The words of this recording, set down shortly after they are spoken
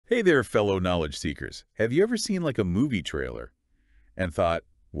Hey there, fellow knowledge seekers. Have you ever seen like a movie trailer and thought,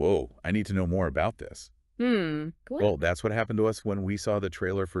 whoa, I need to know more about this? What? Well, that's what happened to us when we saw the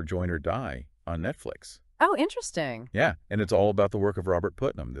trailer for Join or Die on Netflix. Oh, interesting. Yeah, and it's all about the work of Robert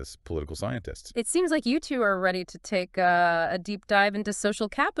Putnam, this political scientist. It seems like you two are ready to take a deep dive into social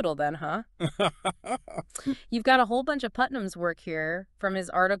capital then, huh? You've got a whole bunch of Putnam's work here, from his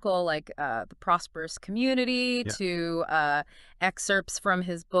article like The Prosperous Community Yeah, to excerpts from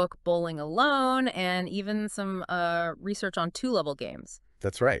his book Bowling Alone, and even some research on two-level games.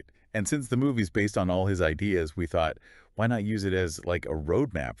 that's right. And since the movie's based on all his ideas, we thought, why not use it as like a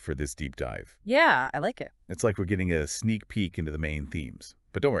roadmap for this deep dive? Yeah, I like it. It's like we're getting a sneak peek into the main themes.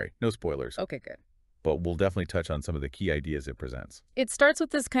 But don't worry, no spoilers. Okay, good. But we'll definitely touch on some of the key ideas it presents. It starts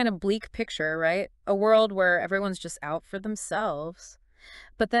with this kind of bleak picture, right? A world where everyone's just out for themselves.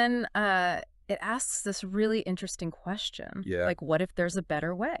 But then it asks this really interesting question. Yeah. Like, what if there's a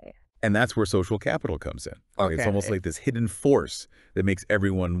better way? And that's where social capital comes in. It's almost Okay. like this hidden force that makes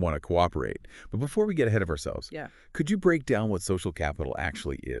everyone want to cooperate. But before we get ahead of ourselves, Yeah. could you break down what social capital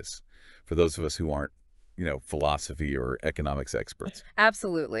actually is for those of us who aren't, philosophy or economics experts?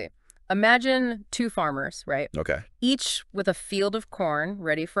 Absolutely. Imagine two farmers, right? Okay. Each with a field of corn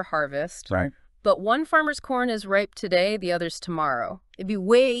ready for harvest. Right. But one farmer's corn is ripe today, the other's tomorrow. It'd be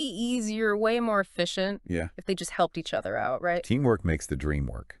way easier, way more efficient Yeah. if they just helped each other out, right? Teamwork makes the dream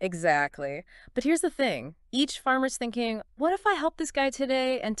work. Exactly. But here's the thing. Each farmer's thinking, what if I help this guy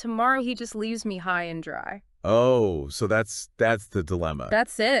today and tomorrow he just leaves me high and dry? Oh, so that's the dilemma.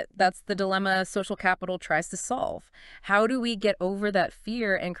 That's it. That's the dilemma social capital tries to solve. How do we get over that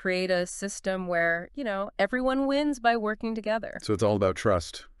fear and create a system where, everyone wins by working together? So it's all about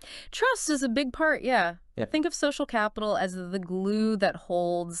trust. Trust is a big part, yeah. Yeah. Think of social capital as the glue that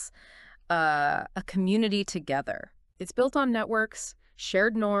holds a community together. It's built on networks,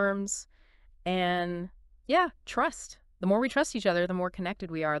 shared norms, and, yeah, trust. The more we trust each other, the more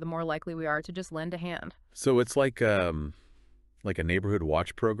connected we are, the more likely we are to just lend a hand. So it's like a neighborhood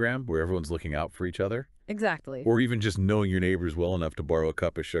watch program where everyone's looking out for each other, Exactly. or even just knowing your neighbors well enough to borrow a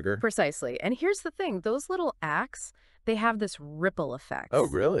cup of sugar. Precisely. And here's the thing. Those little acts, they have this ripple effect. Oh,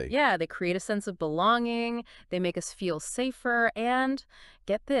 really? Yeah, they create a sense of belonging. They make us feel safer. And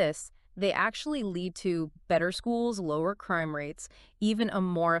get this, they actually lead to better schools, lower crime rates, even a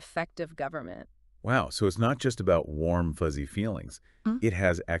more effective government. Wow, so it's not just about warm, fuzzy feelings. Mm. It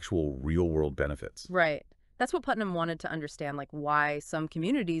has actual real-world benefits. Right. That's what Putnam wanted to understand, like why some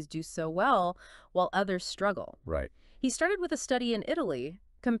communities do so well while others struggle. Right. He started with a study in Italy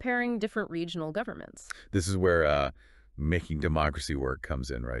comparing different regional governments. This is where making democracy work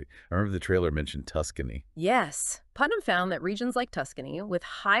comes in, right? I remember the trailer mentioned Tuscany. Yes. Putnam found that regions like Tuscany, with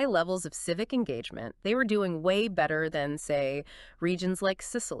high levels of civic engagement, they were doing way better than, say, regions like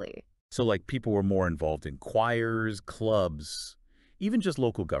Sicily. So, like, people were more involved in choirs, clubs, even just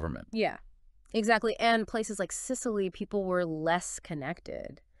local government. Yeah, exactly. And places like Sicily, people were less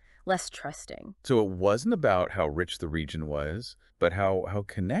connected, less trusting. So it wasn't about how rich the region was, but how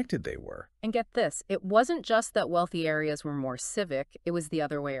connected they were. And get this, it wasn't just that wealthy areas were more civic, it was the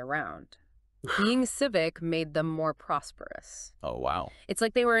other way around. Being civic made them more prosperous. Oh, wow. It's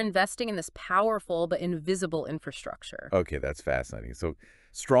like they were investing in this powerful but invisible infrastructure. Okay, that's fascinating. So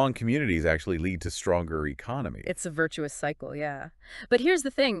strong communities actually lead to stronger economies. It's a virtuous cycle, yeah. But here's the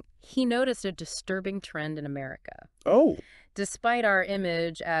thing. He noticed a disturbing trend in America. Oh. Despite our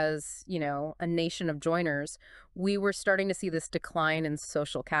image as, a nation of joiners, we were starting to see this decline in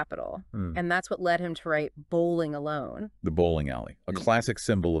social capital. And that's what led him to write Bowling Alone. The bowling alley, a classic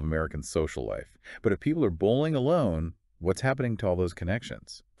symbol of American social life. But if people are bowling alone, what's happening to all those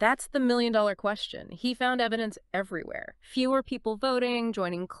connections? That's the million-dollar question. He found evidence everywhere. Fewer people voting,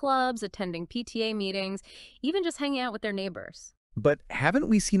 joining clubs, attending PTA meetings, even just hanging out with their neighbors. But haven't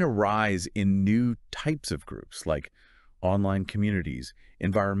we seen a rise in new types of groups, like online communities,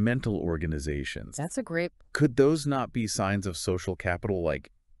 environmental organizations? That's a great... Could those not be signs of social capital,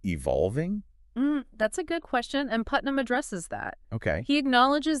 like, evolving? That's a good question, and Putnam addresses that. Okay. He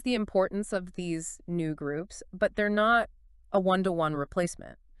acknowledges the importance of these new groups, but they're not a one-to-one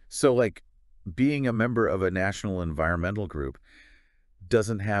replacement. So, like, being a member of a national environmental group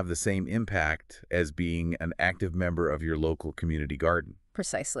doesn't have the same impact as being an active member of your local community garden.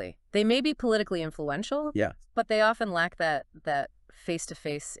 Precisely. They may be politically influential, Yeah. but they often lack that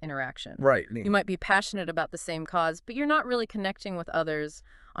face-to-face interaction. Right. You might be passionate about the same cause, but you're not really connecting with others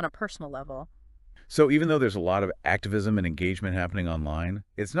on a personal level. So even though there's a lot of activism and engagement happening online,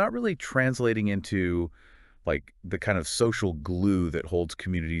 it's not really translating into like the kind of social glue that holds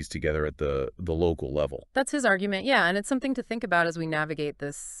communities together at the local level. That's his argument, yeah, and it's something to think about as we navigate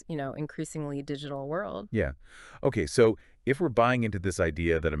this, increasingly digital world. Yeah. Okay, so if we're buying into this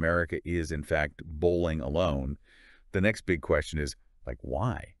idea that America is, in fact, bowling alone, the next big question is, like,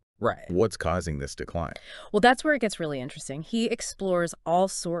 why? Right. What's causing this decline? Well, that's where it gets really interesting. He explores all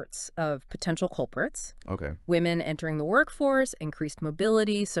sorts of potential culprits: Okay. women entering the workforce, increased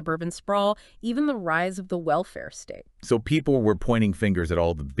mobility, suburban sprawl, even the rise of the welfare state. So people were pointing fingers at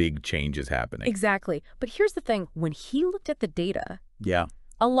all the big changes happening. Exactly. But here's the thing. When he looked at the data, Yeah.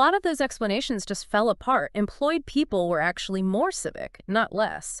 a lot of those explanations just fell apart. Employed people were actually more civic, not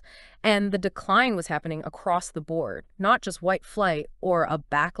less. And the decline was happening across the board, not just white flight or a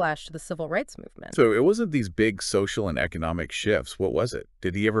backlash to the civil rights movement. So it wasn't these big social and economic shifts. What was it?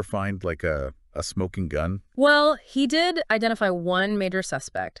 Did he ever find like a smoking gun? Well, he did identify one major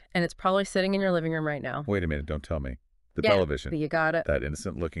suspect, and it's probably sitting in your living room right now. Wait a minute, don't tell me. The Yeah, television. you got it. That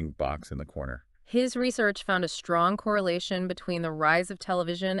innocent-looking box in the corner. His research found a strong correlation between the rise of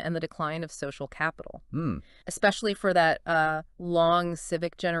television and the decline of social capital, Hmm. especially for that long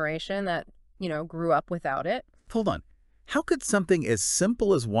civic generation that, grew up without it. Hold on. How could something as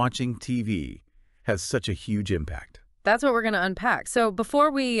simple as watching TV have such a huge impact? That's what we're going to unpack. So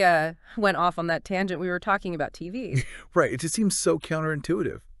before we went off on that tangent, we were talking about TV. Right. It just seems so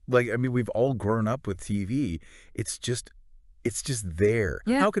counterintuitive. Like, I mean, we've all grown up with TV. It's just there.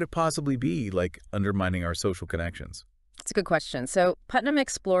 Yeah. How could it possibly be, like, undermining our social connections? It's a good question. So Putnam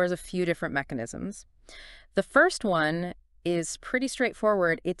explores a few different mechanisms. The first one is pretty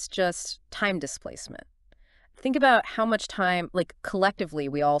straightforward. It's just time displacement. Think about how much time, like, collectively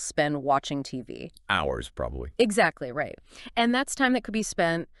we all spend watching TV. Hours, probably. Exactly, right. And that's time that could be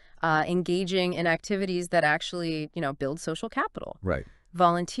spent engaging in activities that actually, build social capital. Right.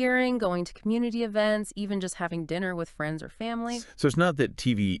 Volunteering, going to community events, even just having dinner with friends or family. So it's not that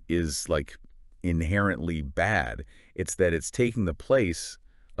TV is, like, inherently bad. It's that it's taking the place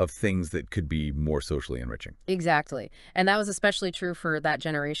of things that could be more socially enriching. Exactly. And that was especially true for that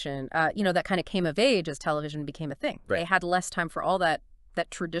generation, that kind of came of age as television became a thing. Right. They had less time for all that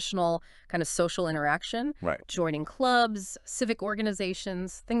traditional kind of social interaction, Right. joining clubs, civic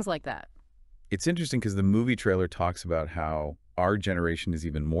organizations, things like that. It's interesting because the movie trailer talks about how our generation is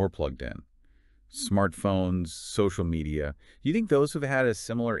even more plugged in. Smartphones, social media. Do you think those have had a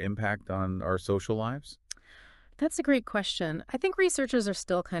similar impact on our social lives? That's a great question. I think researchers are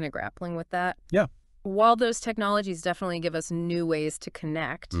still kind of grappling with that. Yeah. While those technologies definitely give us new ways to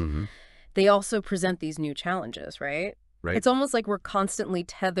connect, Mm-hmm. they also present these new challenges, right? Right. It's almost like we're constantly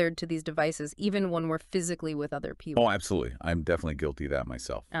tethered to these devices, even when we're physically with other people. Oh, absolutely. I'm definitely guilty of that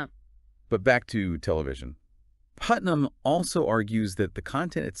myself. Oh. But back to television. Putnam also argues that the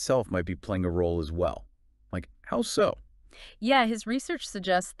content itself might be playing a role as well. Like, how so? Yeah, his research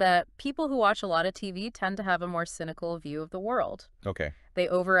suggests that people who watch a lot of TV tend to have a more cynical view of the world. Okay. They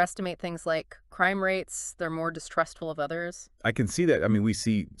overestimate things like crime rates. They're more distrustful of others. I can see that. I mean, we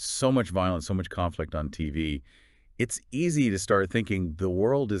see so much violence, so much conflict on TV. It's easy to start thinking the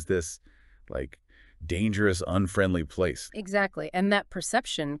world is this, like, dangerous, unfriendly place. Exactly. And that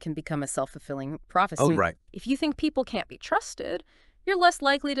perception can become a self-fulfilling prophecy. Oh, right. If you think people can't be trusted, you're less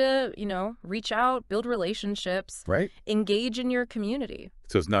likely to, reach out, build relationships, Right? engage in your community.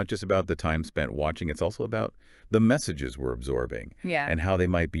 So it's not just about the time spent watching. It's also about the messages we're absorbing Yeah. and how they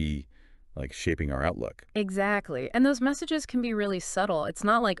might be, like, shaping our outlook. Exactly. And those messages can be really subtle. It's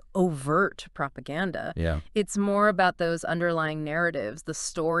not like overt propaganda. Yeah. It's more about those underlying narratives, the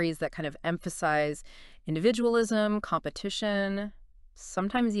stories that kind of emphasize individualism, competition,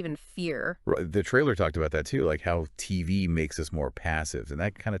 sometimes even fear. The trailer talked about that too, like how TV makes us more passive. And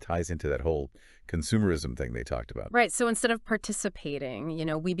that kind of ties into that whole consumerism thing they talked about. Right. So instead of participating,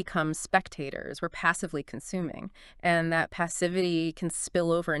 we become spectators. We're passively consuming. And that passivity can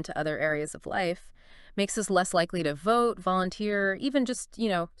spill over into other areas of life, makes us less likely to vote, volunteer, even just,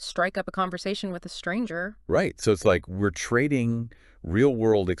 strike up a conversation with a stranger. Right. So it's like we're trading real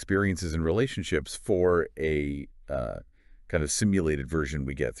world experiences and relationships for a kind of simulated version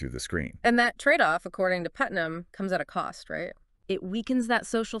we get through the screen. And that trade-off, according to Putnam, comes at a cost, right? It weakens that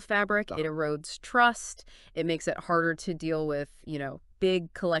social fabric. It erodes trust. It makes it harder to deal with,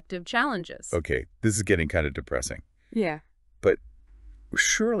 big collective challenges. Okay, this is getting kind of depressing. Yeah. But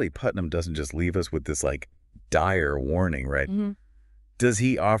surely Putnam doesn't just leave us with this, like, dire warning, right? Mm-hmm. Does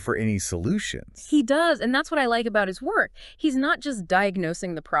he offer any solutions? He does, and that's what I like about his work. He's not just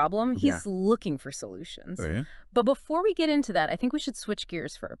diagnosing the problem, Yeah. he's looking for Oh, solutions. yeah? But before we get into that, I think we should switch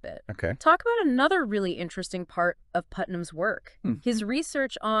gears for a bit. Okay. Talk about another really interesting part of Putnam's work, Hmm. his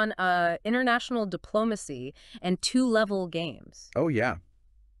research on international diplomacy and two-level games. Oh, yeah.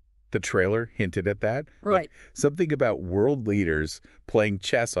 The trailer hinted at that. Right. Something about world leaders playing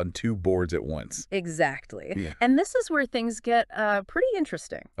chess on two boards at once. Exactly. Yeah. And this is where things get pretty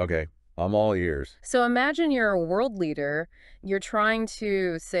interesting. Okay. I'm all ears. So imagine you're a world leader, you're trying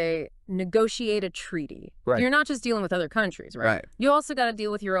to, say, negotiate a treaty. Right. You're not just dealing with other countries, right? Right. You also got to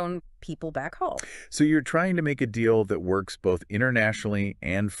deal with your own people back home. So you're trying to make a deal that works both internationally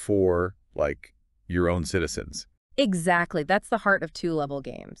and for, like, your own citizens. Exactly. That's the heart of two-level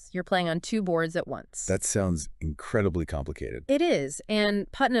games. You're playing on two boards at once. That sounds incredibly complicated. It is, and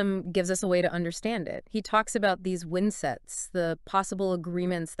Putnam gives us a way to understand it. He talks about these win sets, the possible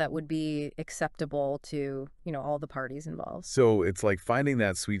agreements that would be acceptable to, all the parties involved. So it's like finding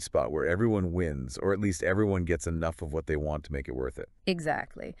that sweet spot where everyone wins, or at least everyone gets enough of what they want to make it worth it.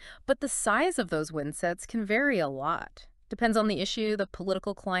 Exactly. But the size of those win sets can vary a lot. Depends on the issue, the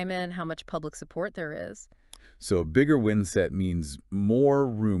political climate, and how much public support there is. So a bigger win set means more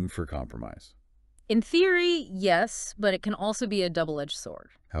room for compromise. In theory, yes, but it can also be a double-edged sword.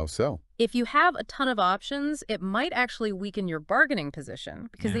 How so? If you have a ton of options, it might actually weaken your bargaining position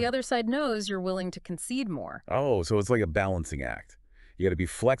because the other side knows you're willing to concede more. Oh, so it's like a balancing act. You got to be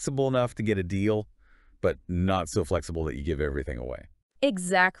flexible enough to get a deal, but not so flexible that you give everything away.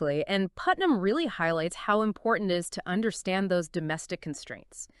 Exactly, and Putnam really highlights how important it is to understand those domestic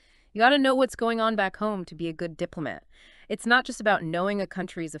constraints. You got to know what's going on back home to be a good diplomat. It's not just about knowing a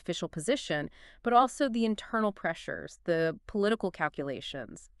country's official position, but also the internal pressures, the political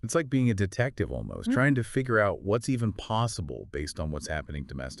calculations. It's like being a detective almost, trying to figure out what's even possible based on what's happening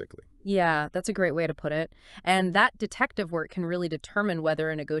domestically. Yeah, that's a great way to put it. And that detective work can really determine whether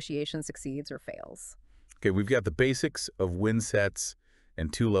a negotiation succeeds or fails. Okay, we've got the basics of win sets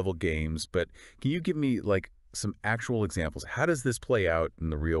and two-level games, but can you give me, like, some actual examples? How does this play out in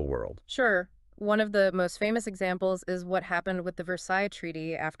the real world? Sure. One of the most famous examples is what happened with the Versailles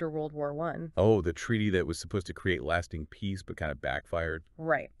Treaty after World War I. Oh, the treaty that was supposed to create lasting peace but kind of backfired?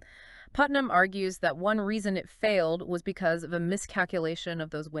 Right. Putnam argues that one reason it failed was because of a miscalculation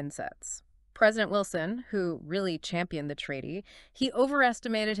of those win sets. President Wilson, who really championed the treaty, he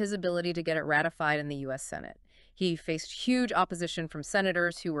overestimated his ability to get it ratified in the U.S. Senate. He faced huge opposition from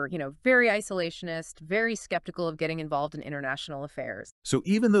senators who were, very isolationist, very skeptical of getting involved in international affairs. So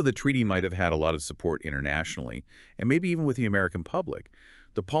even though the treaty might have had a lot of support internationally, and maybe even with the American public,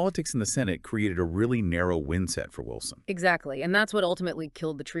 the politics in the Senate created a really narrow win set for Wilson. Exactly, and that's what ultimately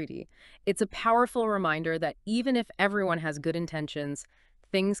killed the treaty. It's a powerful reminder that even if everyone has good intentions,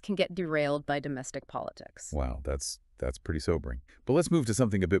 things can get derailed by domestic politics. Wow, that's pretty sobering. But let's move to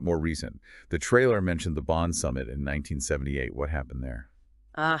something a bit more recent. The trailer mentioned the Bonn Summit in 1978. What happened there?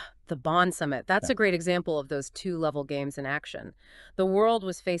 The Bonn Summit. That's a great example of those two-level games in action. The world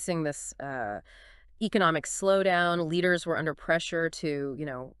was facing this economic slowdown. Leaders were under pressure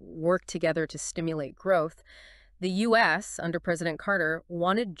to, work together to stimulate growth. The U.S., under President Carter,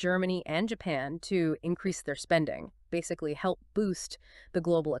 wanted Germany and Japan to increase their spending, basically help boost the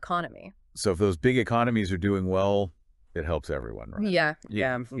global economy. So if those big economies are doing well, it helps everyone, right? Yeah,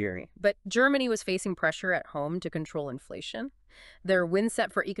 in theory. But Germany was facing pressure at home to control inflation. Their win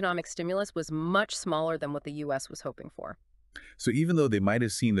set for economic stimulus was much smaller than what the U.S. was hoping for. So even though they might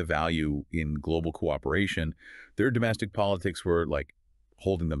have seen the value in global cooperation, their domestic politics were, like,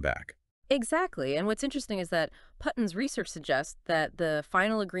 holding them back. Exactly. And what's interesting is that Putnam's research suggests that the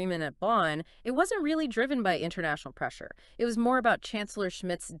final agreement at Bonn, it wasn't really driven by international pressure. It was more about Chancellor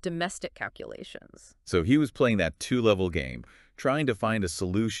Schmidt's domestic calculations. So he was playing that two-level game, trying to find a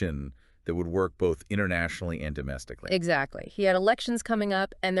solution that would work both internationally and domestically. Exactly. He had elections coming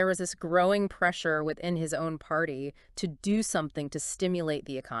up, and there was this growing pressure within his own party to do something to stimulate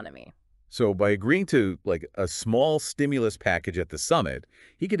the economy. So by agreeing to, like, a small stimulus package at the summit,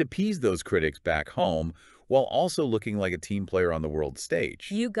 he could appease those critics back home while also looking like a team player on the world stage.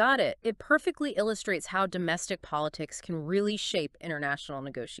 You got it. It perfectly illustrates how domestic politics can really shape international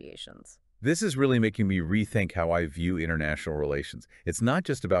negotiations. This is really making me rethink how I view international relations. It's not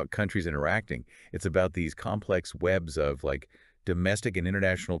just about countries interacting. It's about these complex webs of, like, domestic and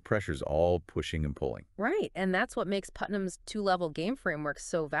international pressures all pushing and pulling. Right, and that's what makes Putnam's two-level game framework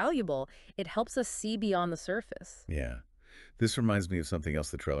so valuable. It helps us see beyond the surface. Yeah. This reminds me of something else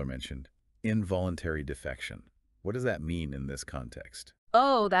the trailer mentioned. Involuntary defection. What does that mean in this context?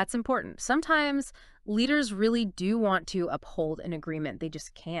 Oh, that's important. Sometimes leaders really do want to uphold an agreement. They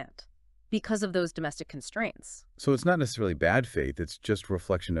just can't because of those domestic constraints. So it's not necessarily bad faith. It's just a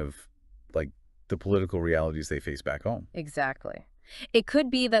reflection of, like, the political realities they face back home. Exactly. It could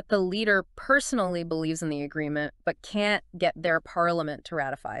be that the leader personally believes in the agreement but can't get their parliament to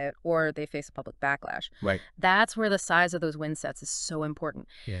ratify it, or they face a public backlash. Right. That's where the size of those win sets is so important.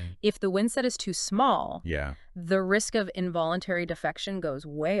 Yeah. If the win set is too small, Yeah. the risk of involuntary defection goes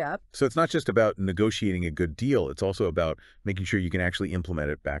way up. So it's not just about negotiating a good deal. It's also about making sure you can actually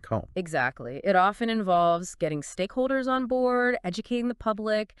implement it back home. Exactly. It often involves getting stakeholders on board, educating the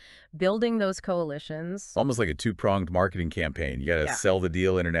public, building those coalitions. Almost like a two-pronged marketing campaign. You got to Yeah. sell the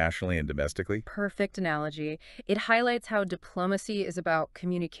deal internationally and domestically. Perfect analogy. It highlights how diplomacy is about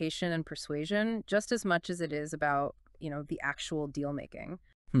communication and persuasion just as much as it is about, the actual deal making.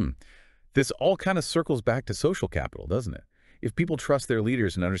 This all kind of circles back to social capital, doesn't it? If people trust their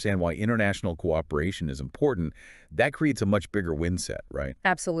leaders and understand why international cooperation is important, that creates a much bigger win set, right?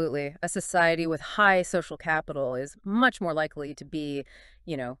 Absolutely. A society with high social capital is much more likely to be,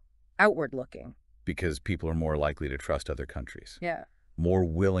 outward looking. Because people are more likely to trust other countries, Yeah. more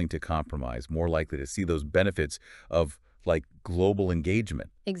willing to compromise, more likely to see those benefits of, like, global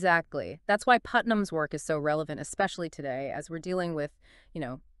engagement. Exactly. That's why Putnam's work is so relevant, especially today, as we're dealing with,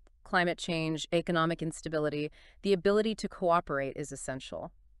 climate change, economic instability. The ability to cooperate is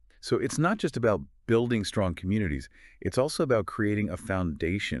essential. So it's not just about building strong communities. It's also about creating a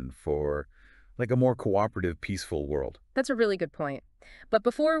foundation for, like, a more cooperative, peaceful world. That's a really good point. But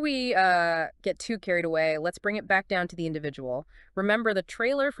before we get too carried away, let's bring it back down to the individual. Remember, the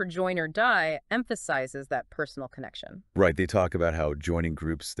trailer for Join or Die emphasizes that personal connection. Right. They talk about how joining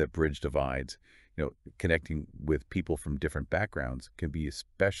groups that bridge divides, connecting with people from different backgrounds can be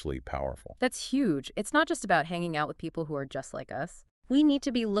especially powerful. That's huge. It's not just about hanging out with people who are just like us. We need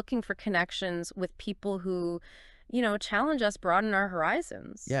to be looking for connections with people who, challenge us, broaden our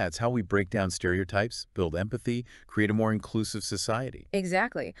horizons. Yeah, it's how we break down stereotypes, build empathy, create a more inclusive society.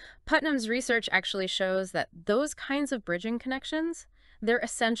 Exactly. Putnam's research actually shows that those kinds of bridging connections, they're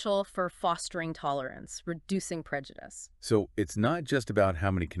essential for fostering tolerance, reducing prejudice. So it's not just about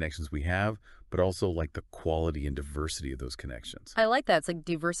how many connections we have, but also, like, the quality and diversity of those connections. I like that. It's like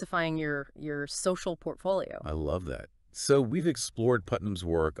diversifying your social portfolio. I love that. So we've explored Putnam's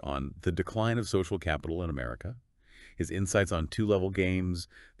work on the decline of social capital in America, his insights on two-level games,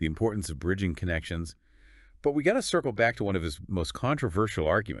 the importance of bridging connections. But we got to circle back to one of his most controversial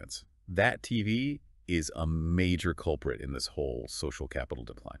arguments. That TV is a major culprit in this whole social capital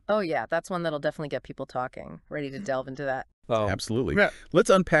decline. Oh, yeah. That's one that'll definitely get people talking. Ready to delve into that. Oh, Absolutely. yeah. Let's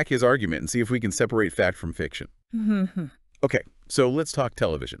unpack his argument and see if we can separate fact from fiction. Okay, so let's talk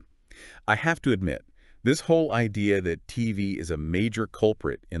television. I have to admit, this whole idea that TV is a major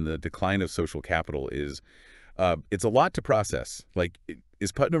culprit in the decline of social capital is, it's a lot to process. Like,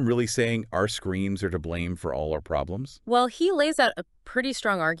 is Putnam really saying our screens are to blame for all our problems? Well, he lays out a pretty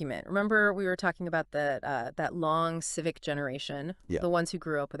strong argument. Remember, we were talking about that long civic generation, Yeah. the ones who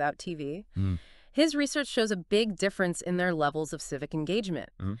grew up without TV. Mm. His research shows a big difference in their levels of civic engagement.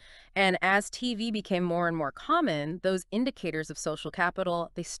 Mhm. And as TV became more and more common, those indicators of social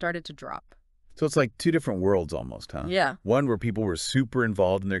capital, they started to drop. So it's like two different worlds almost, huh? Yeah. One where people were super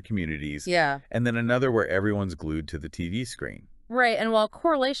involved in their communities, Yeah. and then another where everyone's glued to the TV screen. Right, and while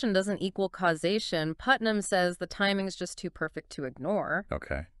correlation doesn't equal causation, Putnam says the timing's just too perfect to ignore.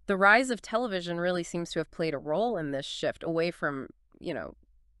 Okay. The rise of television really seems to have played a role in this shift away from,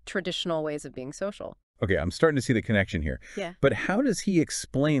 traditional ways of being social. Okay, I'm starting to see the connection here. Yeah. But how does he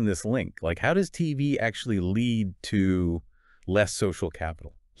explain this link? Like, how does TV actually lead to less social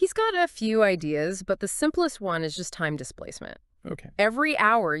capital? He's got a few ideas, but the simplest one is just time displacement. Okay. Every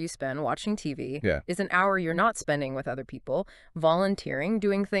hour you spend watching TV Yeah. is an hour you're not spending with other people, volunteering,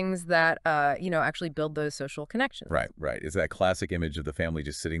 doing things that, actually build those social connections. Right. It's that classic image of the family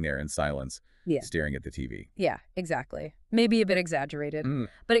just sitting there in silence, Yeah. staring at the TV. Yeah, exactly. Maybe a bit exaggerated,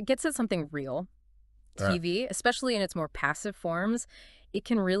 but it gets at something real. All right. TV, especially in its more passive forms, it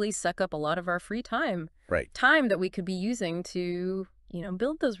can really suck up a lot of our free time. Right. Time that we could be using to,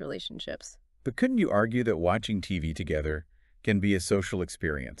 build those relationships. But couldn't you argue that watching TV together can be a social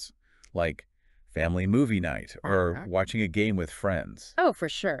experience, like family movie night or watching a game with friends? Oh, for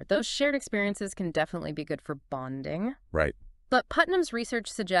sure. Those shared experiences can definitely be good for bonding. Right. But Putnam's research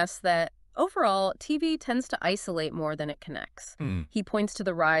suggests that overall, TV tends to isolate more than it connects. He points to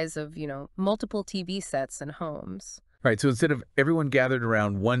the rise of, multiple TV sets in homes. Right, so instead of everyone gathered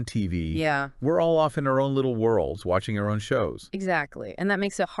around one TV, Yeah, we're all off in our own little worlds, watching our own shows. exactly. And that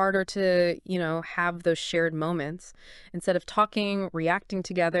makes it harder to, have those shared moments. Instead of talking, reacting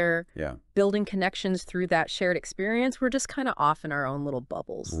together, Yeah. building connections through that shared experience, we're just kind of off in our own little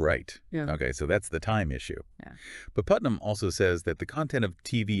bubbles. Right. Yeah. Okay, so that's the time issue. Yeah. But Putnam also says that the content of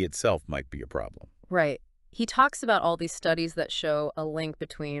TV itself might be a problem. Right. He talks about all these studies that show a link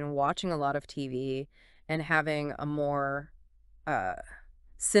between watching a lot of TV and having a more uh,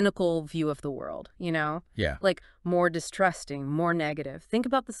 cynical view of the world. Yeah. Like more distrusting, more negative. Think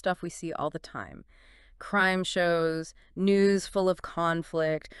about the stuff we see all the time. Crime shows, news full of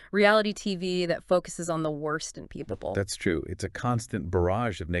conflict, reality TV that focuses on the worst in people. That's true. It's a constant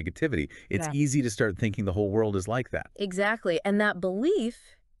barrage of negativity. It's Yeah. easy to start thinking the whole world is like that. Exactly. And that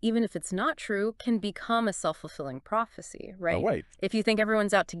belief, even if it's not true, can become a self-fulfilling prophecy, Oh, right? right. If you think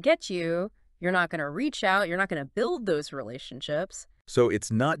everyone's out to get you, you're not going to reach out, you're not going to build those relationships. So it's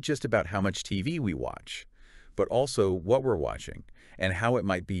not just about how much TV we watch, but also what we're watching and how it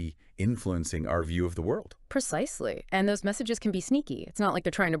might be influencing our view of the world. Precisely. And those messages can be sneaky. It's not like they're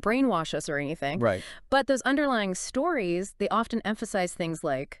trying to brainwash us or anything. Right. But those underlying stories, they often emphasize things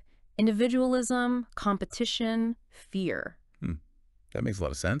like individualism, competition, fear. That makes a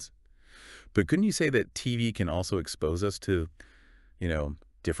lot of sense. But couldn't you say that TV can also expose us to,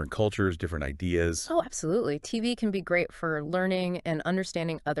 different cultures, different ideas? Oh, absolutely. TV can be great for learning and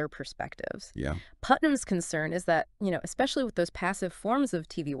understanding other perspectives. Yeah. Putnam's concern is that, especially with those passive forms of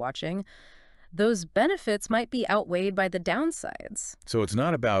TV watching, those benefits might be outweighed by the downsides. So it's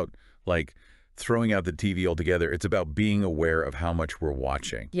not about, like, throwing out the TV altogether. It's about being aware of how much we're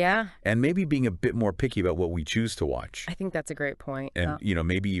watching Yeah, and maybe being a bit more picky about what we choose to watch. I think that's a great point. And,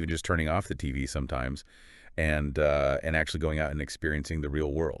 maybe even just turning off the TV sometimes and actually going out and experiencing the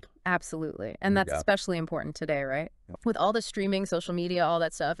real world. Absolutely. And that's Yeah. especially important today, right? With all the streaming, social media, all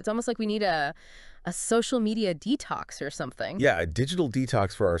that stuff, it's almost like we need a social media detox or something. Yeah, a digital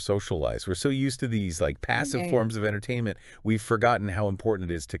detox for our social lives. We're so used to these like passive Yeah. forms of entertainment, we've forgotten how important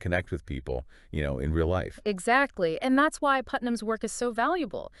it is to connect with people, in real life. Exactly. And that's why Putnam's work is so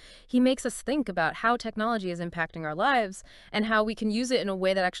valuable. He makes us think about how technology is impacting our lives and how we can use it in a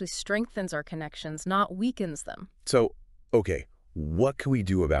way that actually strengthens our connections, not weakens them. So, okay, what can we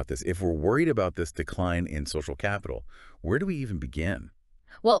do about this? If we're worried about this decline in social capital, where do we even begin?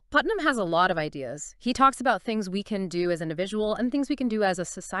 Well, Putnam has a lot of ideas. He talks about things we can do as an individual and things we can do as a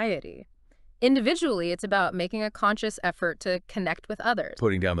society. Individually, it's about making a conscious effort to connect with others.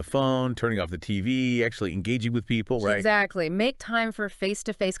 Putting down the phone, turning off the TV, actually engaging with people, right? Exactly. Make time for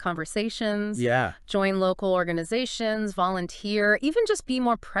face-to-face conversations. Yeah. Join local organizations, volunteer, even just be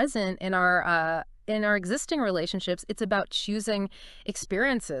more present in our existing relationships. It's about choosing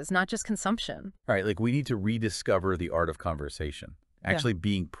experiences, not just consumption. All right, like we need to rediscover the art of conversation, actually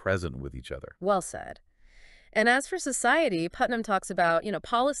being present with each other. Well said. And as for society, Putnam talks about,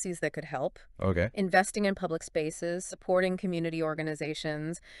 policies that could help. Okay. Investing in public spaces, supporting community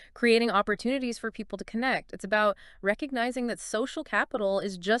organizations, creating opportunities for people to connect. It's about recognizing that social capital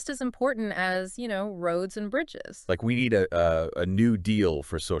is just as important as, roads and bridges. Like we need a new deal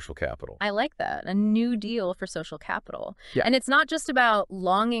for social capital. I like that. A new deal for social capital. Yeah. And it's not just about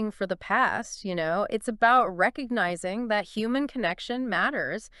longing for the past, it's about recognizing that human connection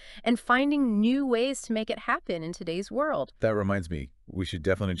matters and finding new ways to make it happen in today's world. That reminds me, we should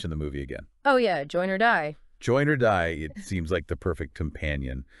definitely mention the movie again. Oh yeah, join or die. Join or Die, it seems like the perfect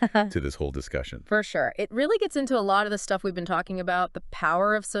companion to this whole discussion. For sure. It really gets into a lot of the stuff we've been talking about, the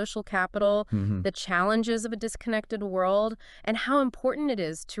power of social capital, the challenges of a disconnected world, and how important it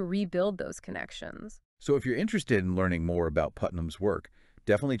is to rebuild those connections. So if you're interested in learning more about Putnam's work,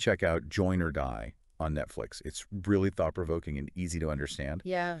 definitely check out Join or Die on Netflix. It's really thought-provoking and easy to understand.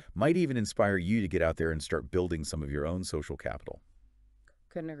 Yeah, Might even inspire you to get out there and start building some of your own social capital.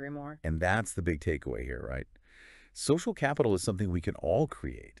 couldn't agree more. And that's the big takeaway here, right? Social capital is something we can all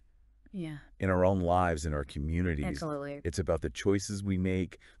create Yeah, in our own lives, in our communities. absolutely. It's about the choices we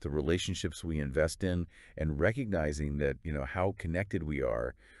make, the relationships we invest in, and recognizing that, how connected we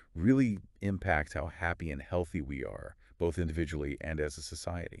are really impacts how happy and healthy we are, both individually and as a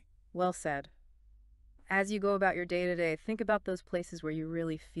society. Well said. As you go about your day-to-day, think about those places where you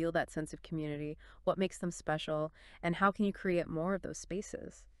really feel that sense of community, what makes them special, and how can you create more of those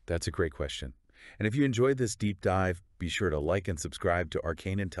spaces? That's a great question. And if you enjoyed this deep dive, be sure to like and subscribe to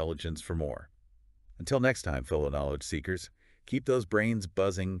Arcane Intelligence for more. Until next time, fellow knowledge seekers, keep those brains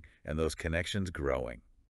buzzing and those connections growing.